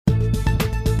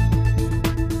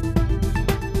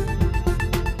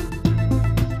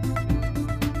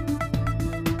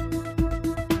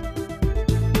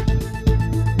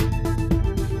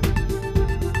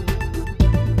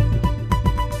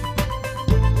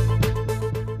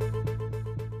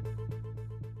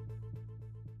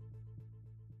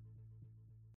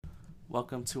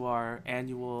Welcome to our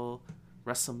annual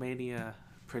WrestleMania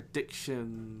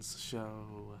predictions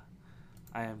show.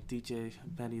 I am DJ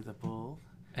Benny the Bull.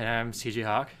 And I'm CJ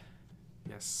Hawk.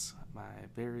 Yes, my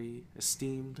very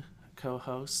esteemed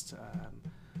co-host.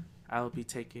 I will be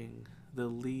taking the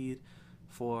lead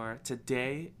for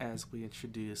today as we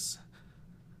introduce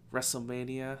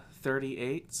WrestleMania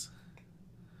 38,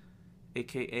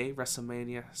 aka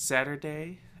WrestleMania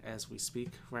Saturday, as we speak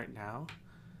right now.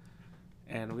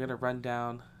 And we're going to run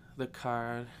down the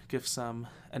card, give some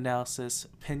analysis,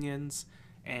 opinions,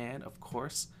 and of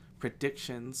course,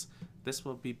 predictions. This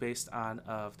will be based on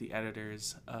of the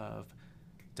editors of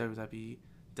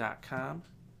WWE.com.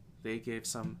 They gave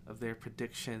some of their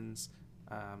predictions.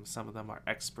 Some of them are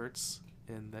experts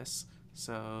in this.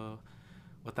 So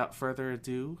without further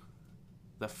ado,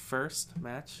 the first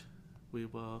match we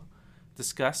will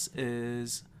discuss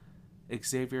is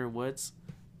Xavier Woods,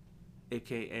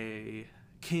 aka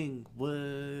King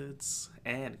Woods,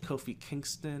 and Kofi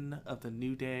Kingston of the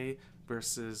New Day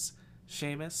versus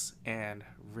Sheamus and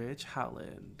Ridge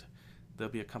Holland. They'll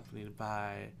be accompanied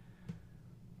by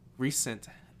recent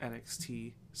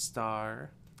NXT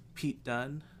star Pete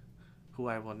Dunne, who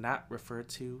I will not refer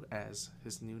to as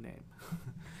his new name.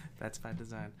 That's by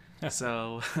design.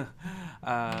 So,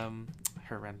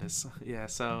 horrendous. Yeah,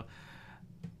 so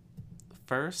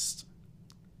first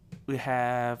we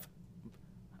have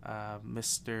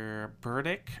Mr.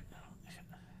 Burdick.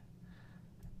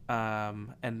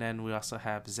 And then we also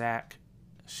have Zach,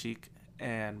 Sheik,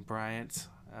 and Bryant.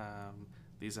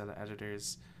 These are the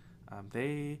editors.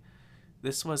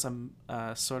 This was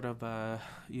a sort of a,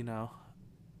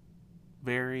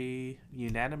 very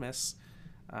unanimous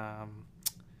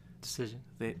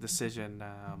decision.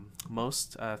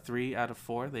 Most 3 out of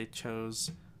 4 they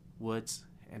chose Woods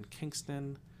and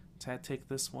Kingston to take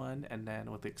this one, and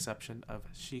then with the exception of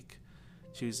Sheik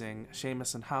choosing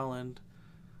Sheamus and Holland.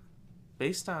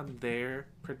 Based on their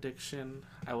prediction,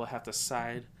 I will have to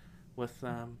side with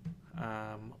them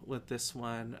with this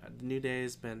one. New Day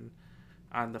has been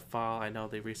on the fall. I know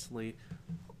they recently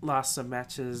lost some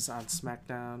matches on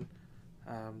SmackDown.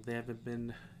 They haven't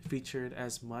been featured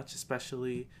as much,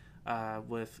 especially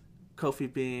with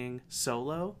Kofi being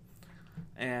solo.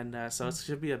 And so it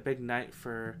should be a big night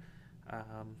for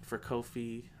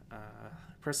Kofi.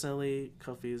 Personally,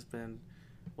 Kofi has been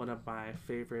one of my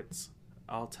favorites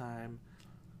all-time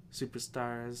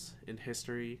superstars in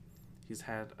history. He's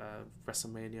had a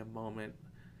WrestleMania moment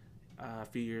a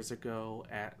few years ago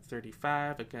at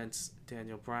 35 against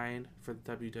Daniel Bryan for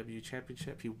the WWE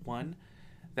Championship. He won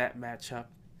that matchup.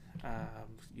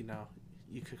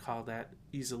 You could call that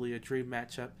easily a dream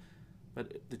matchup,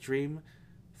 but the dream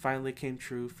finally came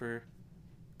true for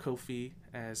Kofi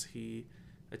as he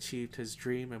achieved his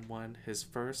dream and won his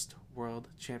first world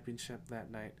championship that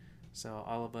night. So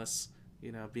all of us,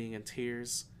 being in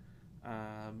tears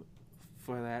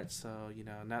for that. So,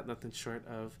 nothing short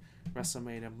of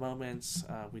WrestleMania moments.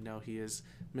 We know he is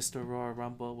Mr. Royal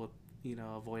Rumble with,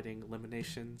 avoiding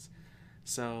eliminations.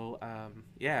 So,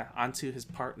 onto his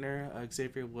partner,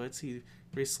 Xavier Woods. He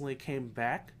recently came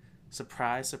back,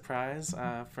 surprise,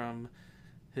 from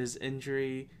his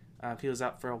injury. He was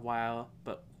out for a while,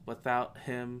 but without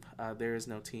him, there is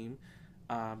no team.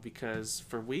 Because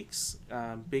for weeks,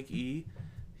 Big E,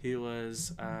 he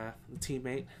was a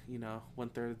teammate,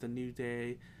 1/3 of the New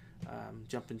Day,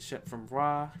 jumping ship from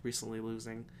Raw, recently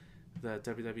losing the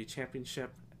WWE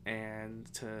Championship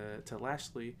and to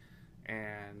Lashley.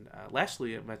 And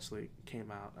Lashley eventually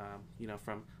came out,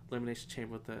 from Elimination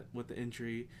Chamber with the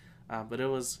injury. But it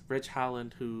was Ridge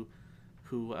Holland who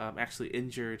actually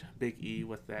injured Big E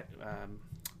with that.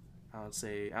 I would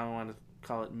say, I don't want to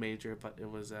call it major, but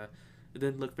it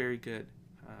didn't look very good.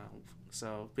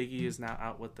 So Big E is now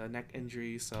out with the neck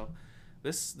injury. So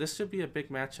this should be a big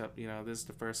matchup. This is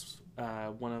the first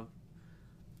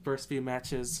first few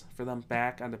matches for them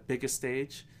back on the biggest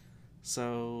stage.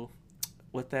 So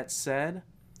with that said,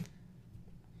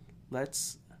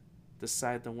 let's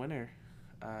decide the winner.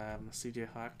 CJ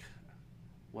Hawk,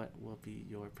 what will be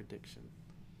your prediction?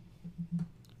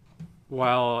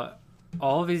 Well,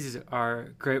 all of these are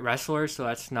great wrestlers, so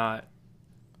that's not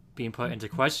being put into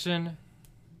question.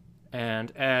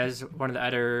 And as one of the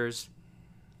editors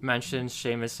mentions,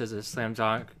 Sheamus is a slam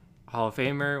dunk Hall of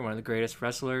Famer, one of the greatest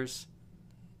wrestlers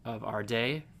of our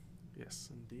day. Yes,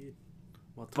 indeed.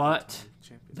 But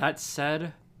that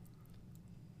said,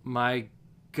 my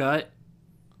gut,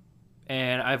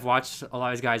 and I've watched a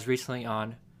lot of these guys recently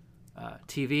on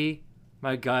TV,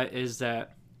 my gut is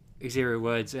that Xavier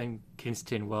Woods and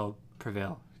Kingston will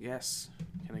prevail. Yes.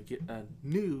 Can I get a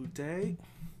New Day?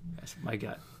 That's my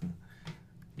gut.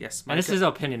 Yes, And this is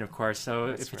opinion, of course. So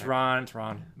That's if it's right. wrong, it's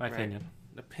wrong. My Right. opinion.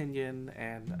 Opinion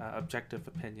and objective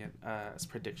opinion as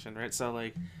prediction, right? So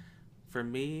like for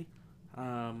me,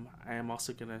 I am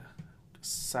also gonna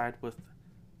side with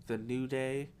the New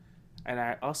Day, and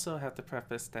I also have to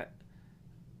preface that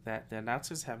the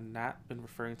announcers have not been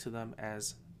referring to them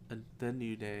as the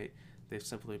New Day. They've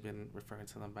simply been referring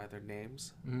to them by their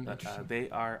names, but Interesting. they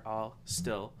are all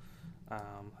still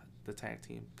the tag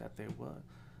team that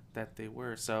they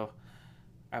were. So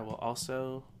I will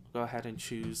also go ahead and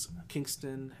choose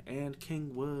Kingston and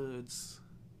King Woods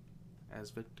as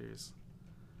victors.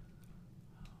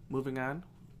 Moving on,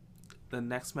 the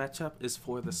next matchup is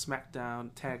for the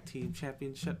SmackDown Tag Team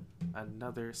Championship.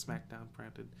 Another SmackDown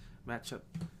branded matchup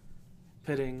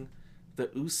pitting the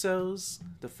Usos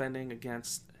defending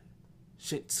against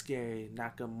Shinsuke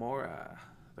Nakamura,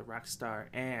 the rock star,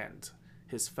 and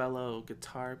his fellow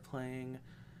guitar playing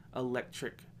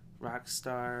electric rock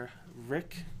star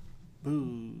Rick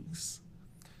Boogs.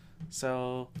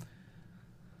 So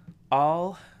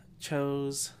all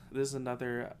chose. This is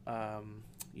another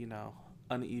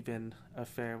uneven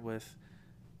affair with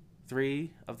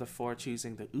 3 of the 4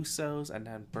 choosing the Usos and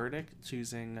then Burdick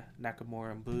choosing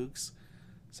Nakamura and Boogs.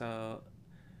 So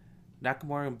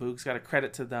Nakamura and Boogs got a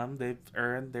credit to them. They've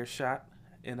earned their shot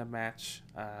in a match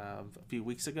a few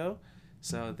weeks ago.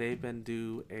 So they've been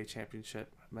due a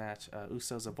championship match.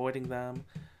 Usos avoiding them.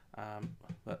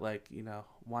 But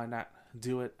why not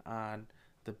do it on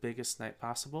the biggest night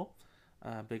possible,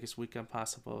 biggest weekend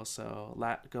possible? So a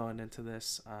lot going into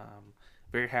this.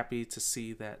 Very happy to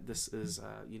see that this is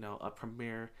a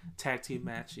premier tag team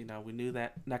match. We knew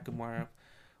that Nakamura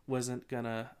wasn't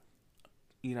gonna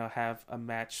have a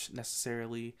match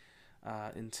necessarily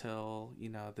until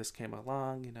this came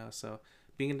along. So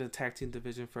being in the tag team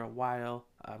division for a while,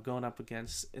 going up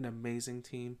against an amazing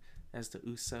team as the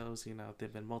Usos.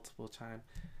 They've been multiple time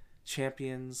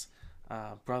champions,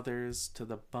 brothers to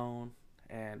the bone,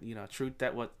 and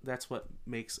that's what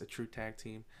makes a true tag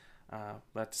team.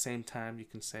 But at the same time, you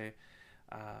can say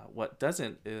what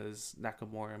doesn't is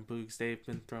Nakamura and Boogs.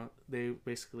 They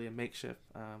basically a makeshift.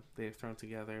 They've thrown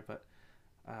together, but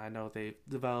I know they've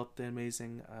developed an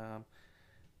amazing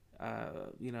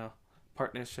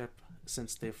partnership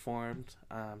since they formed,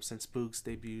 since Boogs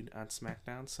debuted on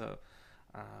SmackDown. So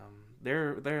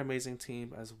they're an amazing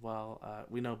team as well.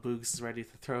 We know Boogs is ready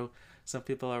to throw some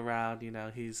people around.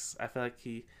 I feel like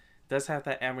he does have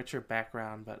that amateur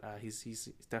background, but he's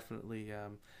definitely a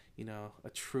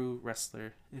true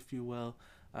wrestler, if you will.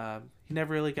 He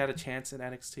never really got a chance in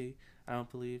NXT, I don't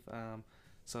believe.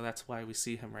 So that's why we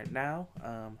see him right now.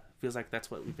 Feels like that's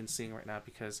what we've been seeing right now,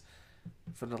 because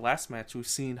for the last match we've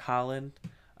seen Holland.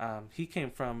 He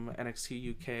came from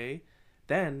NXT UK,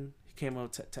 then he came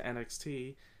out to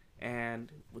NXT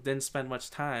and didn't spend much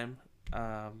time,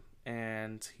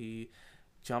 and he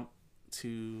jumped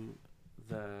to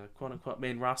the quote-unquote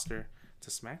main roster to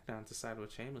SmackDown to side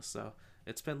with Sheamus. So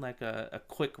it's been like a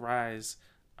quick rise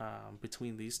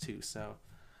between these two. So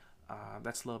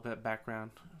that's a little bit of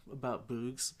background about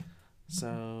Boogs.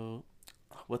 So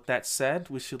with that said,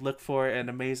 we should look for an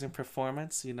amazing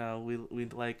performance.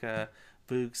 We'd like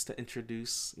Boogs to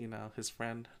introduce his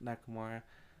friend Nakamura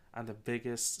on the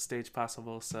biggest stage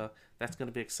possible. So that's going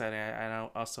to be exciting. I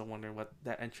also wonder what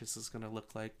that entrance is going to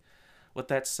look like. With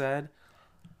that said,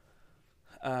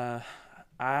 I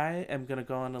am going to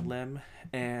go on a limb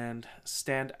and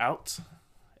stand out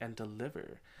and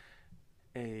deliver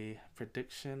a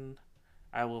prediction.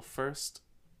 I will first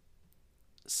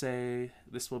say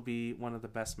this will be one of the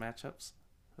best matchups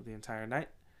of the entire night,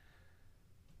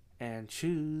 and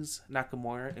choose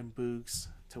Nakamura and Boogs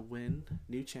to win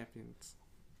new champions.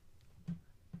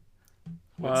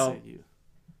 What say you?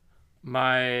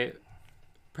 My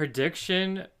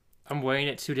prediction, I'm weighing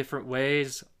it 2 different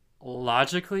ways.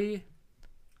 Logically,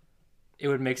 it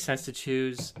would make sense to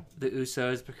choose the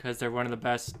Usos because they're one of the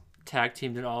best tag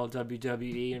teams in all of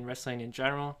WWE and wrestling in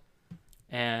general,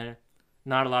 and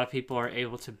not a lot of people are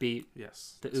able to beat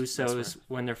the Usos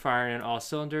when they're firing on all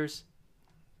cylinders.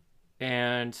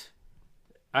 And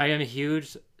I am a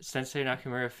huge Sensei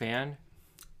Nakamura fan.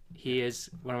 He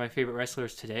is one of my favorite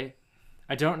wrestlers today.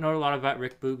 I don't know a lot about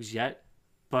Rick Boogs yet,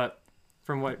 but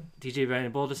from what DJ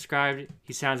Van Bull described,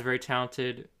 he sounds very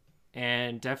talented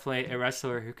and definitely a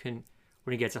wrestler who can,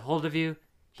 when he gets a hold of you,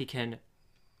 he can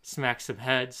smack some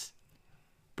heads,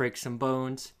 break some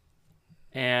bones.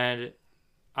 And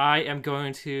I am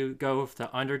going to go with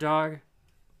the underdog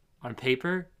on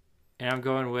paper, and I'm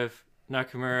going with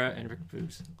Nakamura and Rick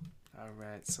Boogs. All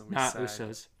right, so not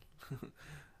Usos.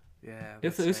 Yeah.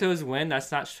 If the Usos win,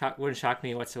 that's not wouldn't shock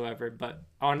me whatsoever. But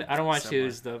I don't want to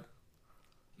choose the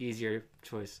easier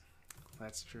choice.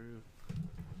 That's true.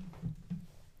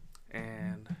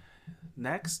 And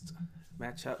next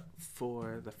matchup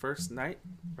for the first night,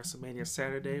 WrestleMania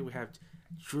Saturday, we have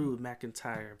Drew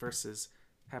McIntyre versus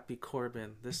Happy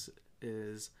Corbin. This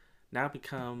is now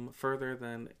become further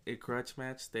than a grudge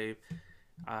match. They've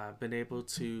been able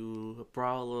to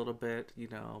brawl a little bit,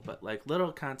 but like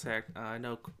little contact. I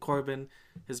know Corbin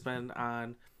has been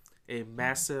on a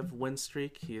massive win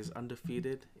streak. He is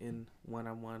undefeated in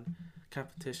one-on-one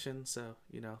competition. So,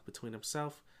 between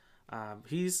himself,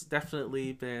 he's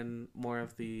definitely been more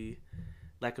of the,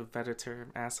 lack of a better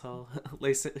term, asshole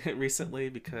recently,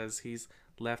 because he's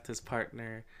left his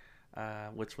partner,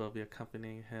 which will be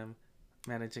accompanying him,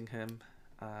 managing him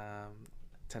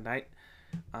tonight.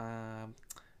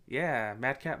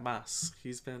 Madcap Moss.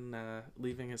 He's been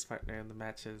leaving his partner in the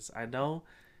matches. I know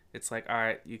it's like, all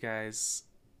right, you guys,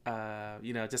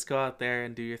 just go out there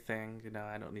and do your thing.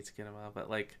 I don't need to get him out, but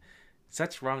like,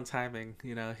 such wrong timing.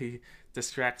 He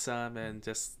distracts him and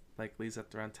just like leaves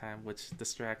at the wrong time, which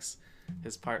distracts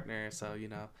his partner. So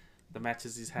the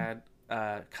matches he's had,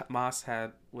 Moss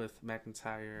had with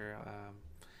McIntyre,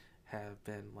 have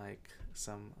been like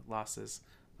some losses.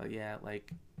 But yeah,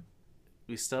 like,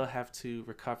 we still have to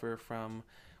recover from,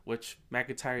 which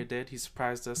McIntyre did. He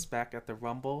surprised us back at the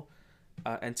Rumble,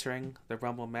 entering the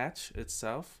Rumble match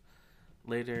itself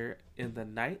later in the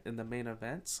night in the main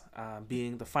event,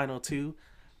 being the final two,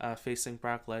 facing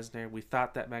Brock Lesnar. We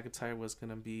thought that McIntyre was going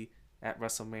to be at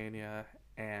WrestleMania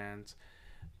and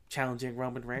challenging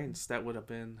Roman Reigns. That would have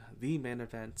been the main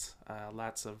event.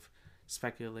 Lots of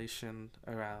speculation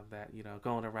around that,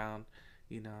 going around,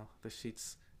 the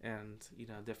sheets and,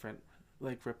 different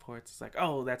like reports. It's like,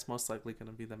 oh, that's most likely going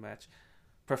to be the match.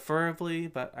 Preferably,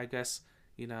 but I guess,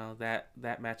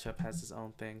 that matchup has its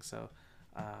own thing. So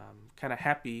kind of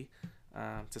happy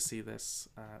to see this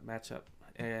matchup.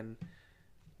 And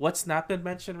what's not been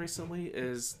mentioned recently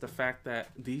is the fact that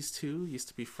these two used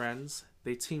to be friends.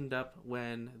 They teamed up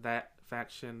when that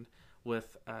faction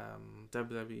with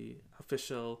WWE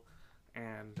official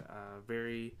and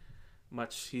very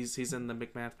much he's in the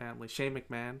McMahon family, Shane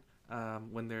McMahon,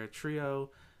 when they're a trio.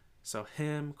 So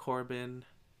him, Corbin,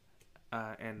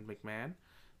 and McMahon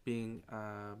being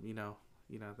the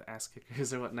ass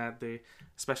kickers or whatnot. They,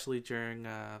 especially during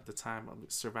the time of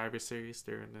Survivor Series,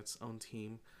 they're in its own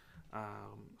team.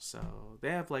 So they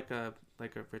have like a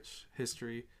rich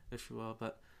history, if you will.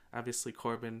 But obviously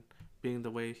Corbin, being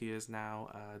the way he is now,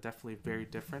 definitely very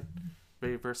different,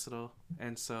 very versatile.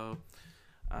 And so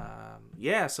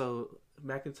so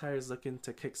McIntyre is looking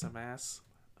to kick some ass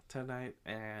tonight,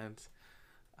 and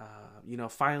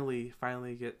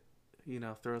finally get,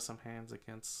 throw some hands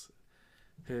against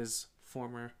his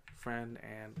former friend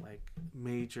and like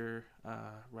major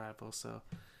rival. So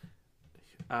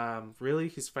really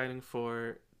he's fighting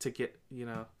to get,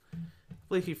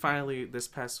 like, he finally, this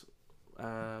past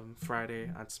Friday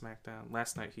on SmackDown,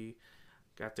 last night, he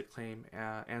got to claim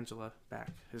Angela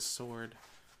back, his sword.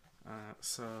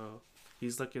 So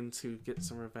he's looking to get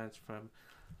some revenge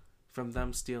from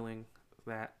them stealing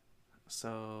that.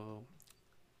 So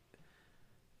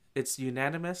it's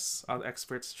unanimous. All the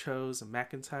experts chose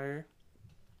McIntyre,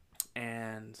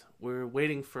 and we're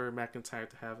waiting for McIntyre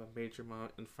to have a major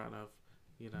moment in front of,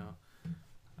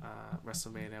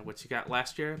 WrestleMania, which he got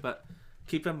last year. But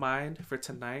keep in mind, for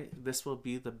tonight, this will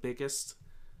be the biggest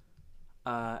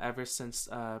ever since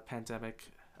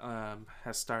pandemic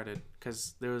has started,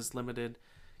 because there was limited.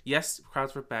 Yes,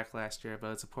 crowds were back last year,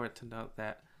 but it's important to note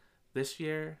that this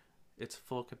year it's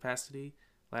full capacity.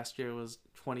 Last year was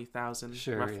 20,000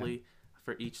 roughly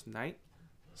for each night.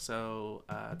 So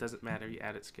it doesn't matter, you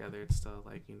add it together, it's still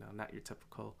like, not your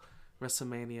typical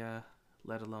WrestleMania,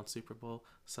 let alone Super Bowl.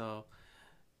 So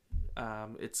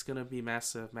it's gonna be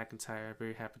massive. McIntyre,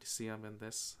 very happy to see him in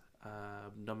this.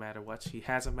 No matter what, he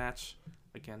has a match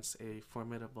against a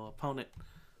formidable opponent.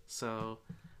 So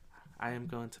I am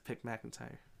going to pick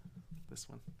McIntyre this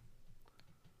one.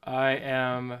 I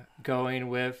am going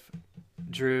with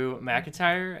Drew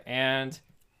McIntyre, and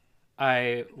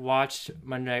I watched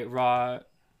Monday Night Raw,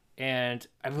 and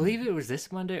I believe it was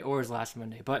this Monday or it was last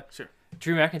Monday, but sure.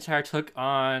 Drew McIntyre took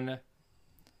on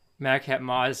Madcap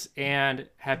Moss and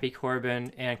Happy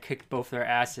Corbin and kicked both their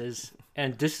asses.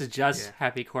 And this is just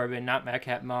Happy Corbin, not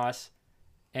Madcap Moss.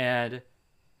 And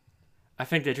I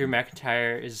think that Drew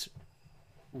McIntyre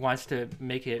wants to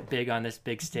make it big on this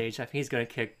big stage. I think he's going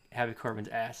to kick Happy Corbin's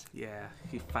ass. Yeah,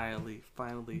 he finally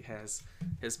has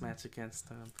his match against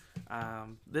him.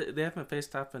 They haven't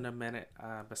faced off in a minute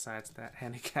besides that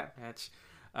handicap match,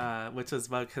 which was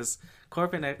bug because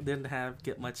Corbin didn't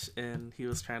get much in. He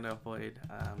was trying to avoid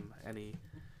any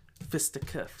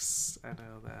fisticuffs. I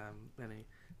know many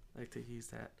like to use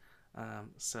that.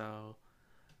 So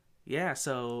yeah,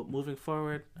 so moving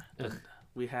forward,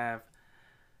 we have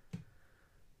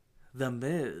The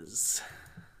Miz,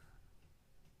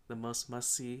 the most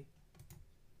must-see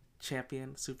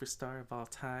champion superstar of all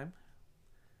time,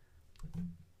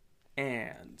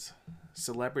 and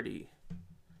celebrity,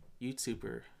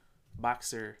 YouTuber,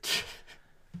 boxer.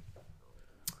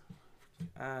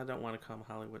 I don't want to call him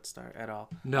Hollywood star at all.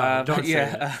 No, don't say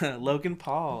that. Logan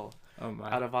Paul. Oh my!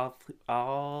 Out of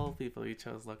all people, he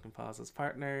chose Logan Paul as his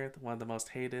partner, one of the most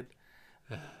hated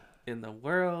in the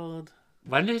world.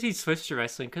 When did he switch to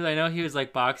wrestling? Because I know he was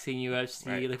like boxing, UFC.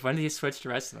 Right. Like when did he switch to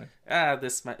wrestling?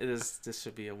 This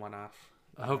should be a one-off.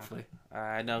 Hopefully.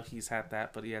 I know he's had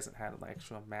that, but he hasn't had an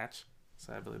actual match.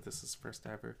 So I believe this is first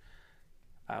ever.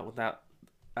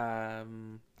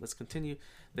 Let's continue.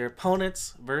 Their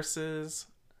opponents versus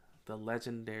the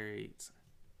legendary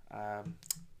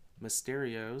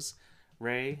Mysterios,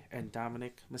 Rey and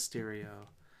Dominic Mysterio.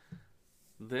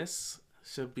 This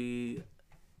should be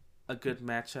a good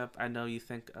matchup. I know you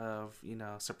think of,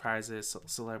 surprises,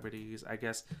 celebrities. I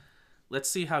guess let's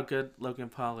see how good Logan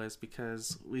Paul is,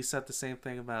 because we said the same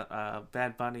thing about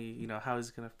Bad Bunny, how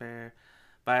he's going to fare.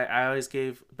 But I always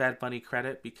gave Bad Bunny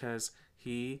credit because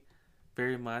he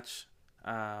very much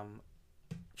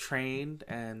trained,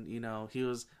 and, he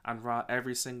was on Raw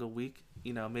every single week,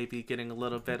 maybe getting a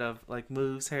little bit of like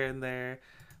moves here and there.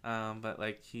 But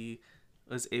like he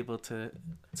was able to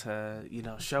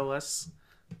show us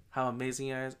how amazing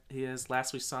he is.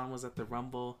 Last we saw him was at the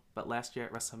Rumble, but last year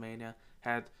at WrestleMania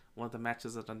had one of the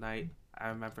matches of the night. I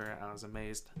remember I was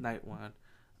amazed. Night one.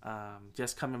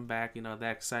 Just coming back, the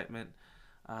excitement,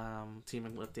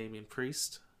 teaming with Damian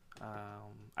Priest.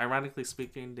 Ironically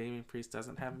speaking, Damian Priest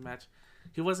doesn't have a match.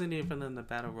 He wasn't even in the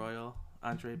Battle Royal,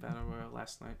 Battle Royal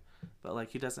last night. But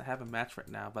like he doesn't have a match right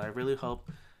now. But I really hope,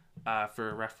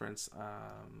 for reference,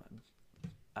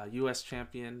 U.S.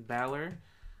 champion Balor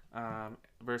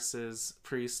versus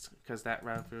Priest, because that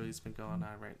rivalry's been going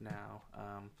on right now.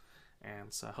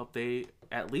 And so I hope they,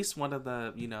 at least one of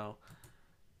the,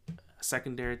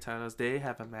 secondary titles, they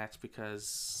have a match,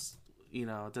 because,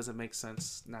 it doesn't make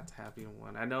sense not to have even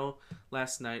one. I know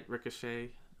last night Ricochet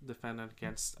defended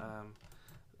against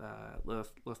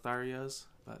Lotharios,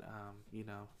 but,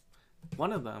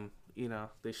 one of them,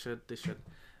 they should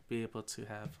be able to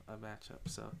have a matchup.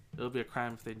 So it'll be a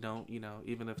crime if they don't,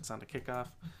 even if it's on the kickoff.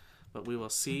 But we will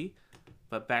see.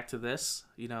 But back to this,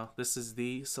 this is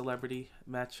the celebrity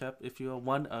matchup, if you will,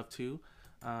 one of two.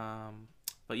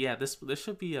 But yeah, this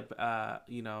should be a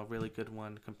really good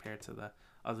one compared to the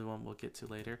other one we'll get to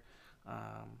later.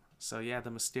 So yeah, the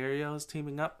Mysterios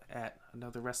teaming up at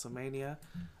another WrestleMania.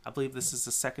 I believe this is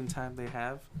the second time they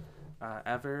have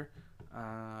ever.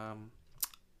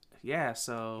 Yeah,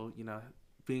 so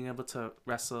being able to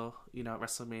wrestle, at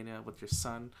WrestleMania with your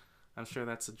son, I'm sure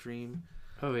that's a dream.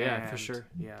 Oh yeah, and, for sure.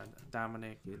 Yeah,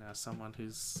 Dominic, someone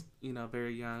who's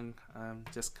very young,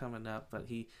 just coming up, but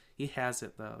he has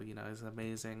it though. He's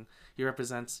amazing. He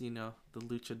represents the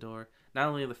luchador, not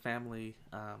only the family,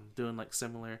 doing like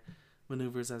similar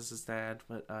maneuvers as his dad,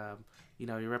 but he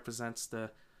represents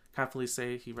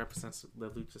he represents the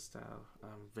lucha style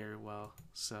very well.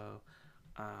 So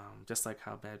just like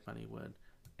how Bad Bunny would,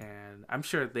 and I'm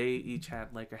sure they each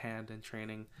had like a hand in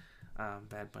training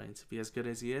Bad Bunny to be as good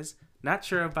as he is. Not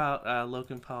sure about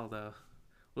Logan Paul though.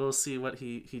 We'll see what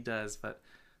he does, but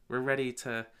we're ready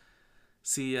to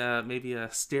see maybe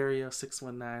a stereo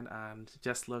 619 on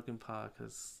just Logan Paul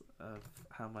because of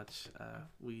how much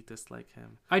we dislike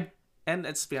him. And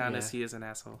let's be honest, he is an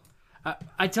asshole.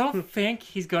 I don't think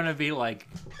he's gonna be like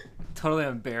totally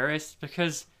embarrassed,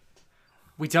 because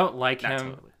we don't like him.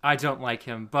 Totally. I don't like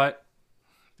him, but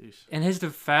in his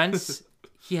defense,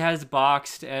 he has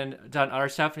boxed and done other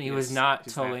stuff, and he was not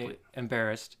totally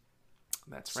embarrassed.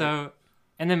 That's right. So,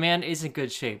 and the man is in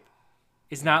good shape.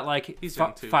 He's not like he's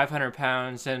 500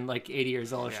 pounds and like 80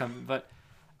 years old or something. But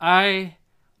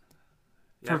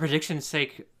for prediction's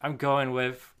sake, I'm going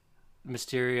with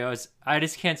Mysterio's. I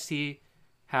just can't see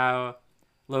how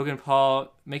Logan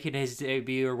Paul making his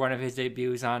debut or one of his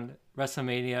debuts on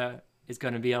WrestleMania is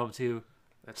going to be able to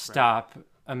stop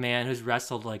a man who's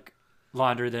wrestled like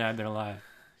longer than I've been alive.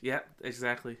 Yeah,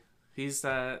 exactly. He's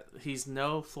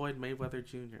no Floyd Mayweather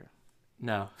Jr.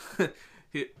 No.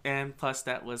 And plus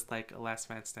that was like a last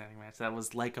man standing match. That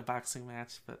was like a boxing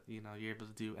match, but you're able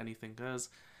to do anything goes.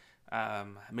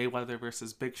 Mayweather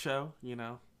versus Big Show,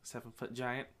 7-foot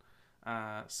giant.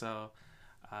 So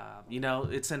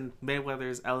it's in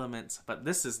Mayweather's elements, but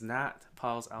this is not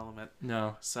Paul's element.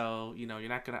 No. So, you're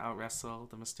not going to out wrestle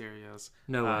the Mysterios.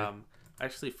 No way.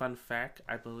 Actually, fun fact: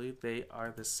 I believe they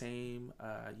are the same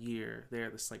year. They're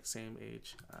this like same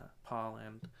age, Paul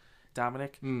and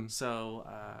Dominic. Mm. So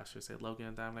I should say Logan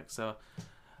and Dominic. So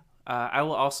I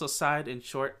will also side in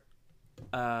short.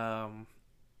 Um,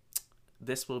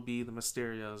 this will be the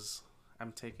Mysterios.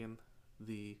 I'm taking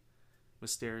the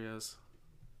Mysterios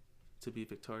to be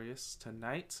victorious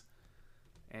tonight,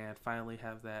 and finally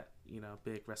have that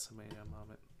big WrestleMania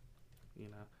moment.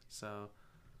 So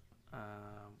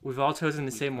We've all chosen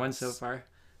the we same one so cross. far.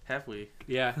 Have we?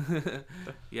 Yeah.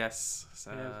 Yes.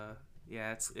 So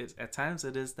yeah, it's at times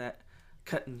it is that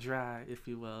cut and dry, if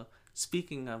you will.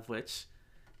 Speaking of which,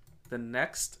 the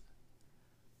next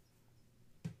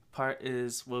part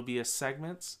will be a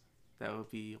segment that will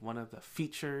be one of the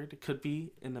featured, could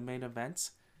be in the main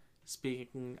events.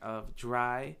 Speaking of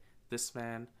dry, this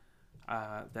man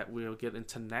that we'll get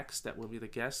into next, that will be the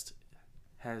guest,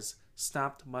 has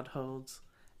stomped mud holes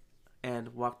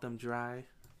and walked them dry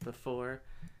before.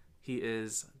 He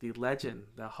is the legend,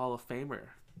 the Hall of Famer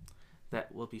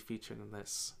that will be featured in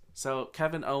this. So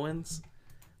Kevin Owens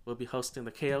will be hosting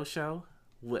the KO show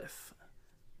with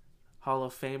Hall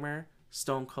of Famer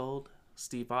Stone Cold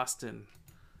Steve Austin.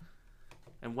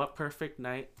 And what perfect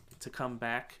night to come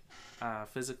back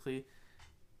physically.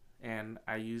 And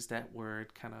I use that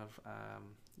word kind of,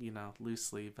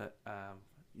 loosely, but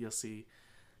you'll see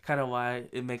kind of why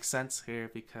it makes sense here,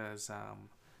 because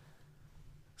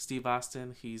Steve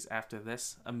Austin, he's after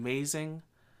this amazing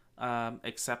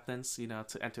acceptance,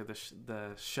 to enter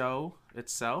the show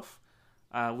itself.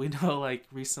 We know, like,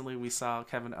 recently we saw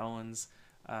Kevin Owens.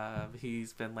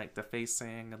 He's been like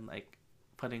defacing and like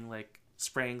putting like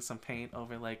spraying some paint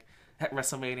over like at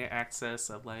WrestleMania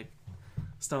access of like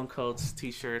Stone Cold's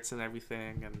t-shirts and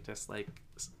everything, and just like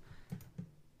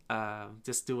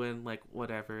just doing like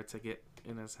whatever to get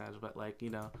in his head. But like,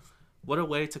 what a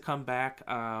way to come back.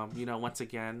 Once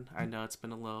again, I know it's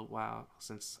been a little while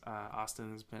since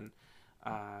Austin has been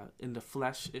in the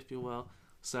flesh, if you will.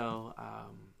 So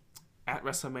at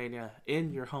WrestleMania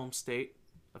in your home state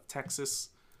of Texas,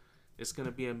 it's going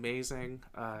to be amazing.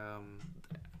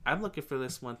 I'm looking for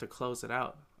this one to close it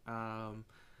out,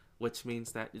 which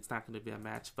means that it's not going to be a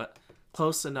match, but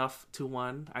close enough to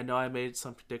one. I know I made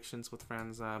some predictions with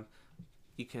friends.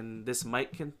 This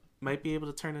might be able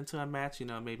to turn into a match.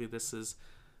 Maybe this is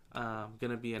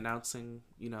going to be announcing,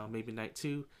 maybe night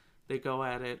 2 they go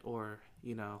at it, or,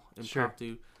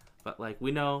 impromptu. Sure. But like,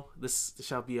 we know this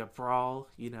shall be a brawl,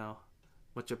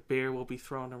 much of beer will be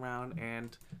thrown around,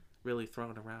 and really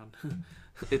thrown around.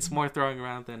 It's more throwing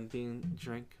around than being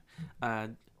drinking.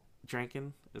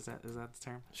 Is that the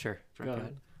term? Sure.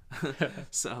 Drunken. Go ahead.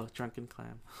 So drunken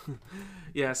clam.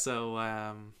 Yeah. So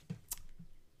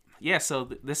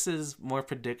this is more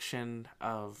prediction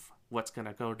of what's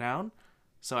gonna go down.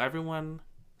 So everyone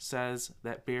says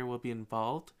that beer will be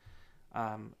involved.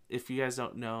 If you guys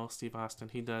don't know Steve Austin,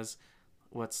 he does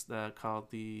what's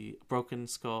called the Broken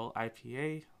Skull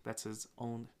IPA. That's his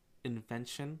own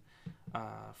invention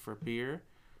for beer,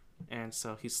 and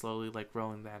so he's slowly like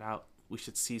rolling that out. We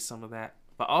should see some of that,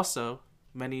 but also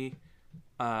many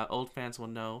old fans will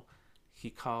know he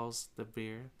calls the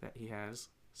beer that he has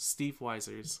Steve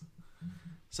Weiser's.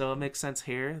 So it makes sense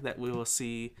here that we will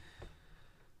see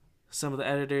some of the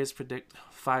editors predict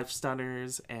 5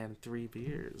 stunners and 3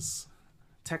 beers.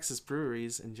 Texas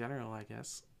breweries in general, I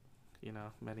guess,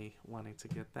 many wanting to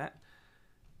get that.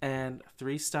 And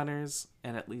 3 stunners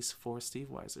and at least 4 Steve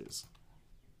Weisers.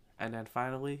 And then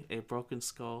finally, a Broken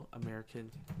Skull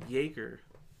American Jaeger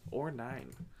or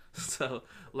 9. So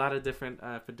a lot of different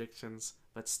predictions,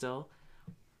 but still,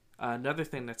 another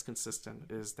thing that's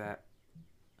consistent is that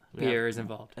Beer is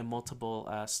involved, and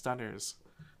multiple stunners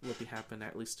will be happening,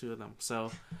 at least 2 of them.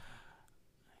 So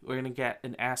we're gonna get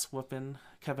an ass whooping.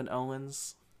 Kevin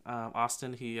Owens,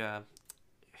 Austin, he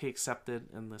accepted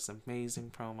in this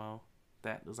amazing promo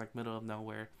that was like middle of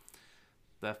nowhere.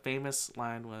 The famous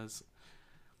line was,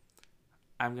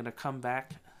 "I'm gonna come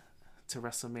back to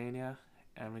WrestleMania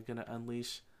and we're gonna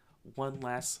unleash one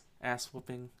last ass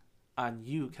whooping on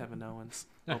you, Kevin Owens."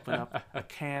 Open up a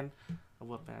can of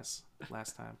whoop ass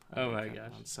last time. Oh my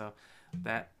gosh. So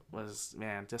that was,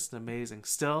 man, just amazing.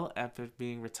 Still, after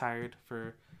being retired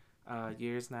for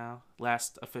years now,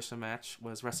 last official match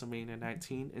was WrestleMania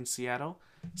 19 in Seattle.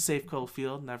 Safeco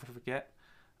Field, never forget.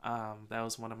 That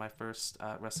was one of my first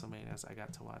WrestleManias I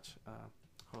got to watch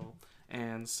whole.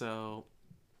 And so,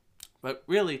 but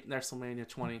really, WrestleMania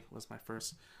 20 was my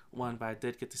first one, but I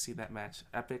did get to see that match.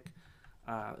 Epic.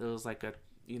 It was like a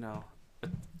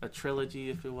trilogy,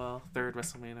 if you will. 3rd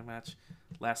WrestleMania match.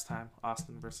 Last time,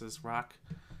 Austin versus Rock.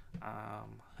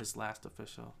 His last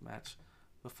official match.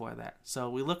 before that. So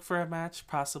we look for a match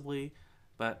possibly,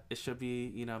 but it should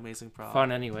be amazing brawl.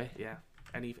 Fun anyway. Yeah.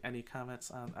 Any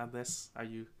comments on this? Are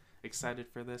you excited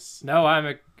for this? No,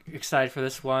 I'm excited for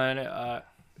this one.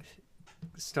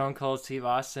 Stone Cold Steve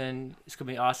Austin. It's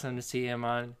gonna be awesome to see him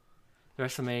on the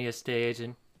WrestleMania stage,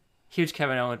 and huge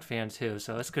Kevin Owens fan too.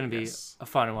 So it's gonna be a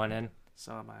fun one. And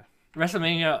so am I.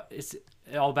 WrestleMania is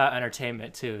all about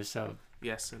entertainment too. So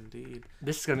yes, indeed.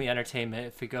 This is gonna be entertainment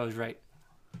if it goes right.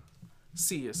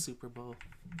 See you Super Bowl.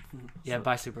 Yeah,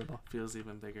 bye Super Bowl. Feels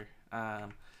even bigger.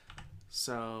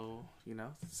 So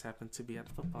this happened to be at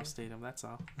the football stadium. That's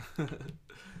all.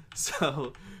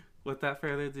 So, without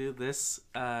further ado, this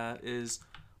is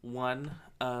one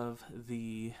of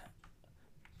the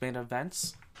main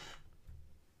events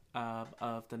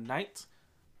of the night.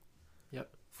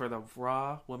 Yep. For the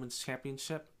Raw Women's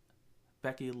Championship,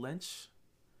 Becky Lynch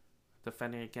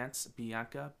defending against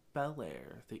Bianca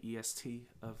Belair, the EST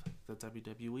of the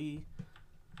WWE.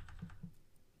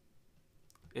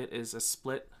 It is a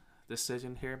split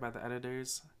decision here by the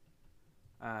editors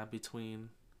between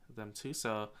them two.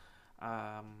 So,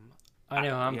 I know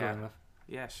who I'm going with.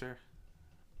 Yeah, sure.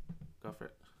 Go for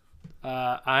it.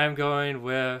 I'm going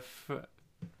with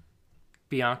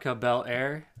Bianca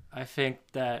Belair. I think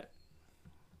that,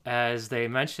 as they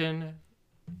mentioned,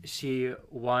 she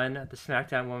won the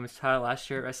SmackDown Women's title last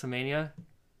year at WrestleMania.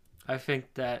 I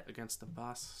think that against the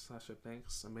Boss, Sasha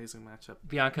Banks, amazing matchup.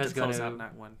 Bianca is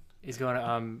going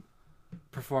to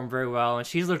perform very well, and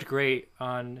she's looked great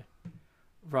on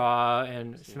Raw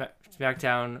and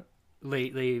SmackDown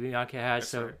lately. Bianca has,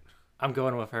 so right. I'm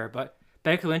going with her. But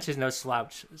Becky Lynch is no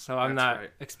slouch, so I'm not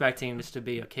expecting this to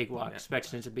be a cakewalk. Yeah.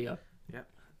 Expecting it to be a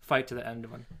fight to the end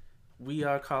one. We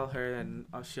all call her, and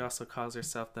she also calls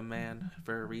herself the Man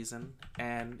for a reason.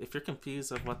 And if you're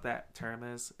confused of what that term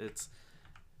is, it's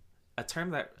a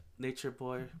term that Nature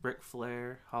Boy, Ric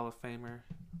Flair, Hall of Famer,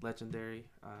 legendary,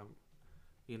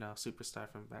 superstar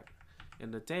from back in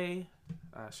the day,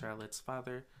 Charlotte's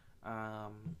father,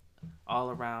 all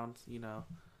around,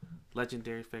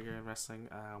 legendary figure in wrestling,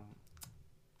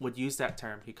 would use that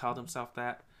term. He called himself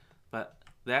that, but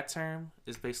that term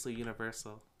is basically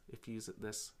universal if you use it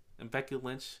this. And Becky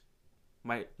Lynch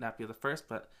might not be the first,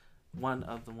 but one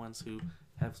of the ones who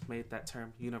have made that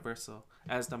term universal.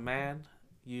 As the Man,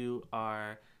 you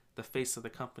are the face of the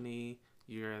company.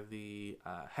 You're the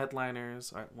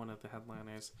headliners, or one of the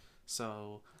headliners.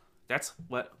 So that's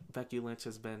what Becky Lynch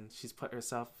has been. She's put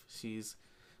herself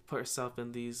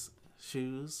in these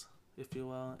shoes, if you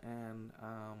will. And,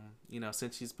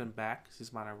 since she's been back,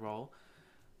 she's on a roll.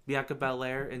 Bianca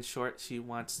Belair, in short, she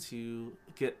wants to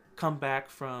come back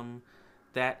from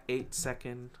that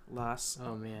 8-second loss.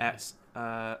 Oh man!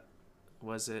 At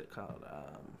was it called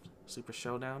Super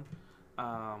Showdown?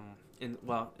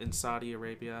 In Saudi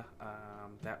Arabia,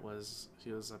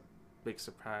 she was a big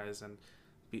surprise and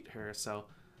beat her. So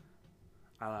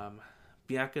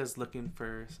Bianca is looking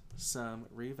for some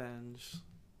revenge,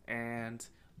 and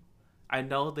I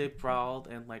know they brawled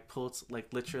and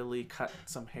literally cut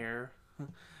some hair.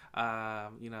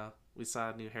 We saw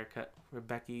a new haircut for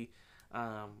Becky.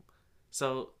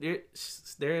 So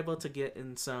they're able to get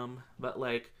in some, but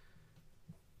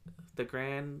the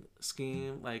grand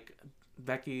scheme,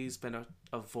 Becky's been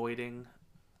avoiding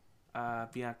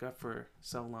Bianca for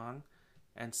so long,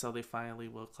 and so they finally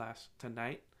will clash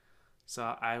tonight.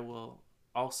 So I will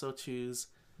also choose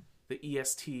the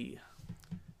EST,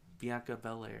 Bianca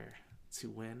Belair, to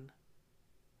win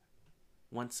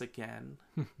once again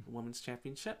the Women's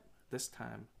Championship, this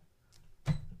time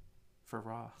for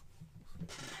Raw.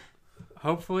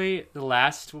 Hopefully the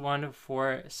last one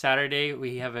for Saturday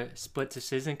we have a split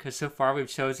decision, because so far we've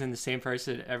chosen the same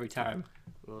person every time.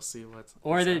 We'll see what's...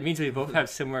 Or that it means we both have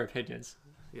similar opinions.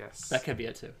 Yes. That could be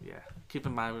it too. Yeah. Keep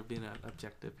in mind we're being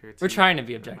objective here too. We're trying to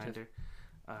be objective.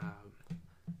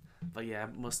 But yeah,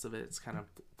 most of it's kind of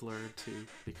blurred too,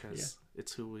 because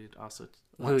it's who we'd also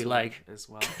who we like as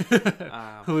well.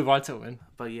 Who we want to win.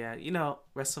 But yeah,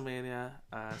 WrestleMania,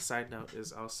 side note,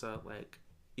 is also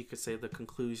you could say the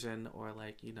conclusion, or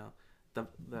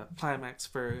the climax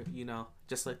for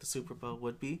just like the Super Bowl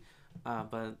would be,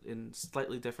 but in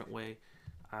slightly different way.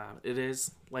 It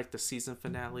is like the season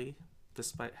finale,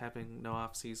 despite having no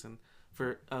off season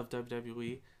of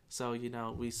WWE. So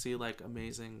we see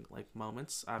amazing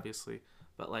moments, obviously,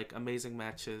 but amazing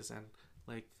matches, and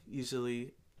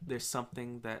usually there's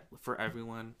something that for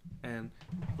everyone, and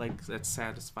that's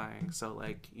satisfying. So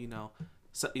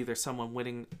so either someone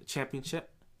winning championship,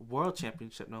 world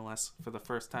championship no less, for the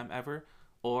first time ever,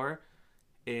 or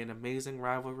an amazing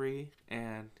rivalry,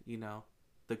 and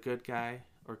the good guy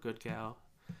or good gal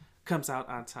comes out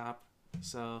on top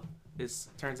So it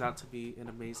turns out to be an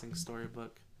amazing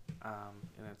storybook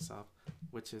in itself,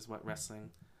 which is what wrestling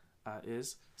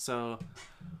is. So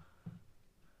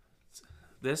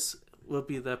this will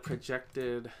be the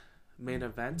projected main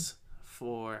event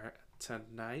for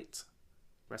tonight,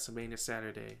 WrestleMania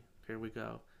Saturday. Here we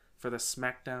go. For the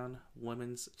SmackDown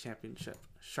Women's Championship,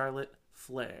 Charlotte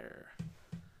Flair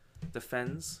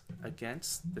defends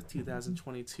against the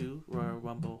 2022 Royal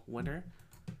Rumble winner,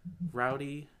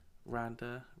 Rowdy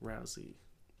Ronda Rousey.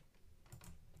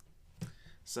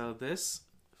 So this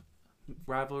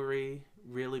rivalry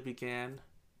really began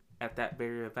at that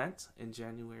very event in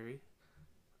January.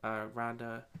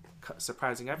 Ronda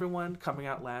surprising everyone, coming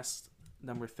out last,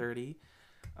 number 30,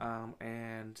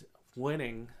 and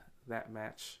winning that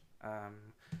match.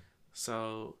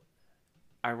 So,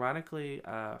 ironically,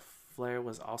 Flair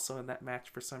was also in that match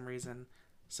for some reason,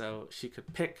 so she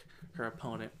could pick her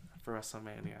opponent for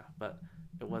WrestleMania, but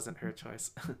it wasn't her choice.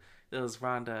 It was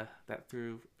Ronda that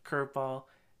threw curveball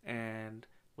and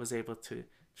was able to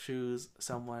choose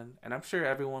someone, and I'm sure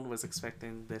everyone was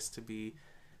expecting this to be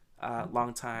a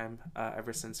long time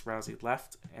ever since Rousey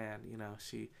left, and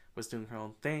she was doing her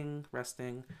own thing,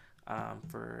 resting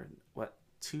for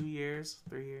 2 years,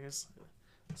 3 years.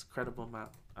 It's an incredible amount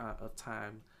of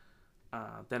time.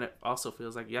 Then it also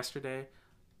feels like yesterday,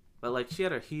 but she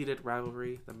had a heated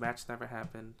rivalry. The match never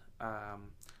happened.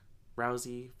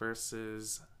 Rousey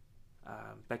versus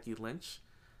Becky Lynch.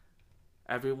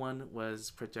 Everyone was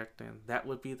projecting that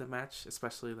would be the match,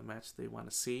 especially the match they want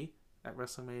to see at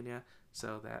WrestleMania.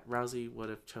 So that Rousey would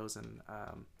have chosen,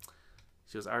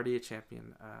 she was already a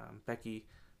champion, Becky,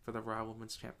 for the Raw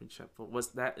Women's Championship.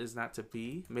 But that is not to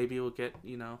be. Maybe we'll get,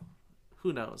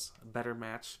 who knows, a better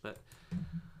match. But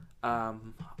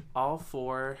all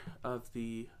 4 of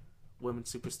the women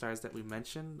superstars that we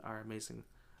mentioned are amazing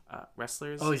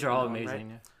wrestlers. Oh, these are all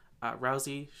amazing. Right?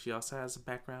 Rousey, she also has a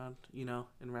background,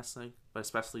 in wrestling, but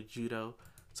especially judo.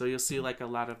 So you'll see a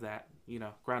lot of that,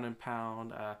 ground and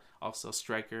pound, also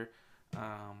striker,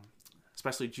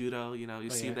 especially judo. You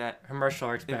see that her martial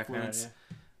arts influence.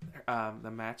 The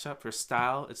matchup, her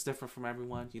style, it's different from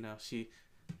everyone. She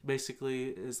basically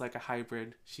is like a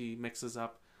hybrid. She mixes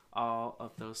up all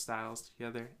of those styles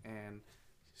together, and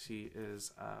she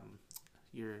is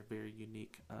your very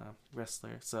unique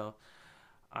wrestler. So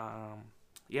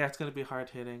it's gonna be hard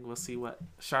hitting. We'll see what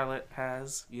Charlotte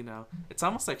has. It's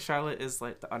almost like Charlotte is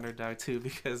like the underdog too,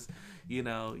 because you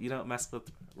don't mess with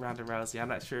Ronda Rousey. I'm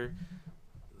not sure,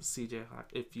 CJ Hawk,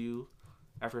 if you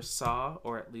ever saw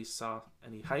or at least saw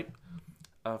any hype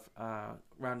of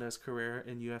Ronda's career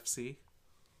in UFC.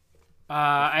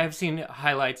 I have seen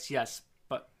highlights, yes,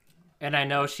 and I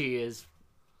know she is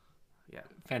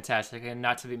fantastic and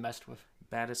not to be messed with.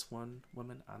 Baddest woman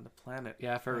on the planet.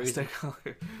 Yeah, for a reason.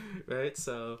 Right?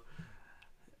 So,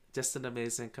 just an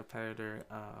amazing competitor.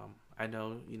 I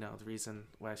know, the reason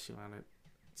why she wanted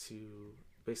to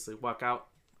basically walk out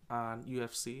on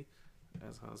UFC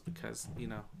as well as because,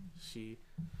 she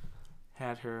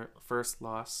had her first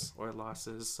loss or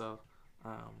losses. So,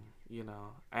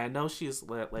 I know she's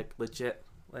legit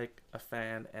a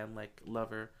fan and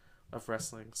lover of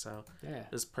wrestling. So,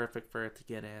 it's perfect for her to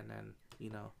get in and,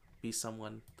 be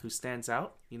someone who stands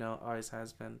out, always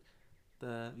has been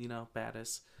the,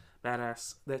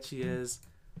 badass that she is.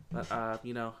 But,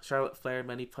 Charlotte Flair,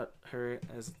 many put her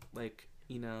as,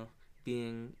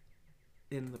 being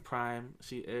in the prime.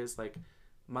 She is,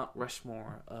 Mount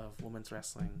Rushmore of women's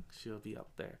wrestling. She'll be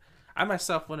up there. I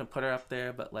myself wouldn't put her up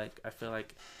there, but, I feel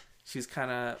like she's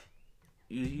kind of,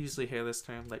 you usually hear this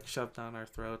term, shoved down our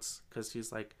throats, because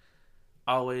she's,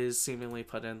 always seemingly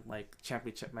put in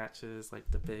championship matches,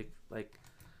 the big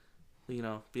being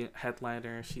a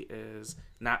headliner. She is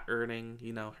not earning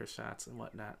her shots and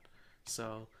whatnot.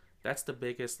 So that's the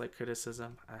biggest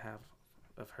criticism I have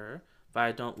of her, but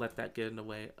I don't let that get in the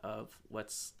way of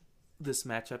what's this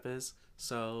matchup is.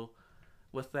 So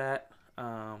with that,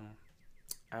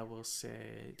 I will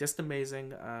say just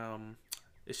amazing.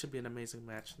 It should be an amazing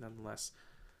match nonetheless.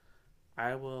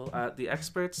 I will. The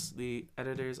experts, the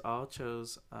editors, all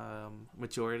chose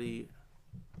majority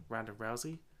Ronda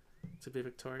Rousey to be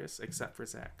victorious, except for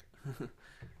Zach.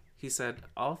 He said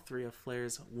all 3 of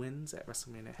Flair's wins at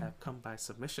WrestleMania have come by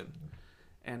submission,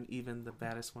 and even the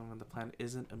baddest woman on the planet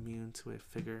isn't immune to a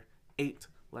figure 8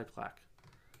 leg lock.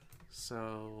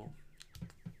 So,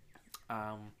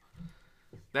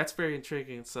 that's very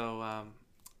intriguing. So,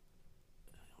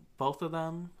 both of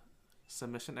them,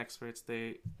 submission experts,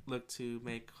 they look to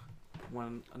make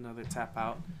one another tap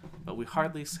out, but we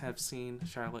hardly have seen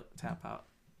Charlotte tap out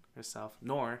herself,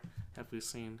 nor have we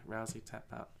seen Rousey tap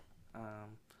out.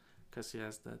 because she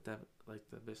has the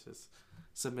vicious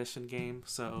submission game.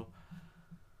 So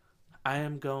I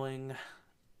am going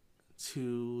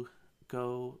to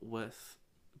go with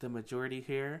the majority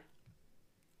here.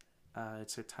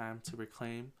 It's her time to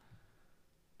reclaim,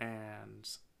 and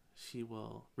she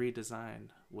will redesign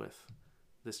with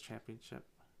this championship.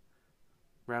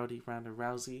 Rowdy Ronda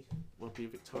Rousey will be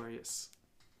victorious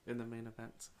in the main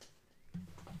event.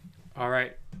 All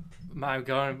right, my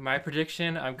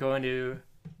prediction. I'm going to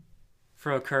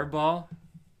throw a curveball.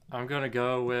 I'm going to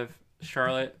go with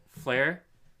Charlotte Flair,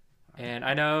 and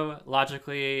I know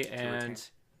logically and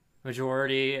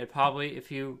majority, it probably,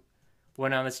 if you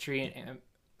went on the street and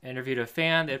interviewed a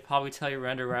fan, they'd probably tell you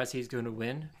Ronda Rousey is going to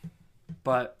win.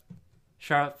 But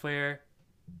Charlotte Flair,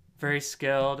 very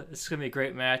skilled. It's going to be a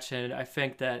great match, and I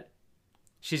think that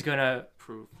she's going to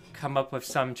come up with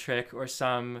some trick or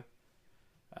some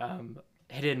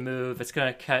hidden move that's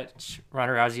going to catch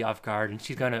Ronda Rousey off guard, and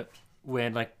she's going to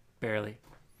win, like, barely.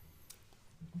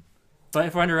 But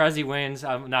if Ronda Rousey wins,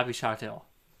 I will not be shocked at all.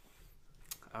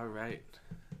 All right.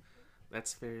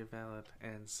 That's very valid.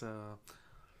 And so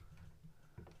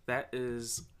that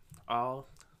is all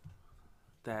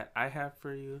that I have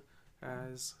for you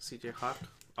guys. CJ Hawk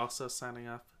also signing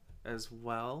off as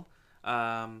well.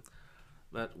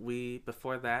 But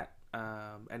before that,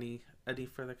 any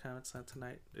further comments on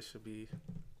tonight? It should be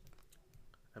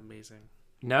amazing.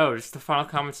 No, just the final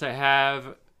comments I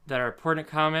have that are important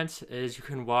comments is you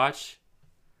can watch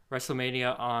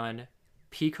WrestleMania on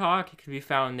Peacock. It can be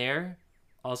found there.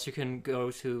 Also, you can go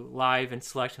to live and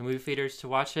select movie theaters to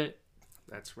watch it.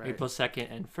 That's right. April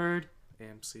 2nd and 3rd.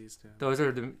 AMC's doing. Those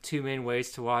are the two main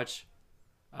ways to watch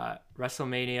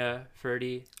WrestleMania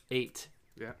 38.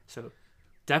 Yeah. So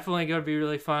definitely going to be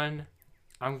really fun.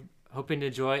 I'm hoping to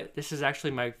enjoy it. This is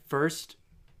actually my first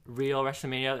real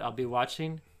WrestleMania I'll be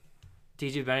watching.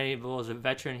 DJ Venable is a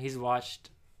veteran. He's watched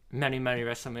many, many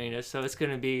WrestleManias. So it's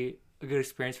going to be a good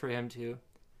experience for him to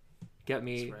get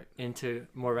me into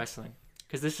more wrestling.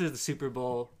 Because this is the Super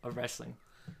Bowl of wrestling.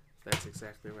 That's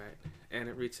exactly right. And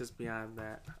it reaches beyond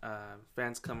that.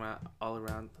 Fans come out all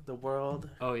around the world.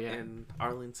 Oh, yeah. In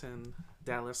Arlington,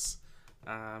 Dallas,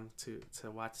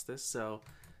 to watch this. So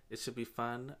it should be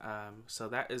fun. So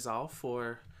that is all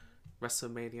for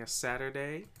WrestleMania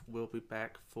Saturday. We'll be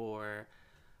back for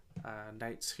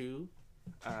night 2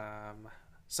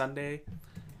 Sunday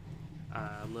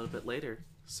a little bit later.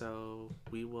 So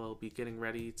we will be getting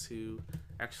ready to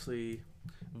actually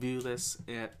view this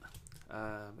at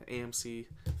AMC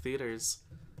theaters.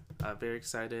 Very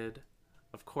excited,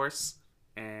 of course,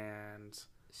 and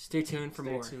stay tuned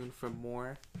for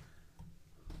more.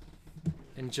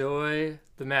 Enjoy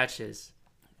the matches.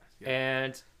 Yeah.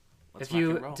 And if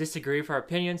you disagree with our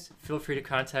opinions, feel free to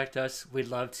contact us. We'd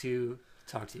love to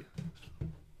talk to you.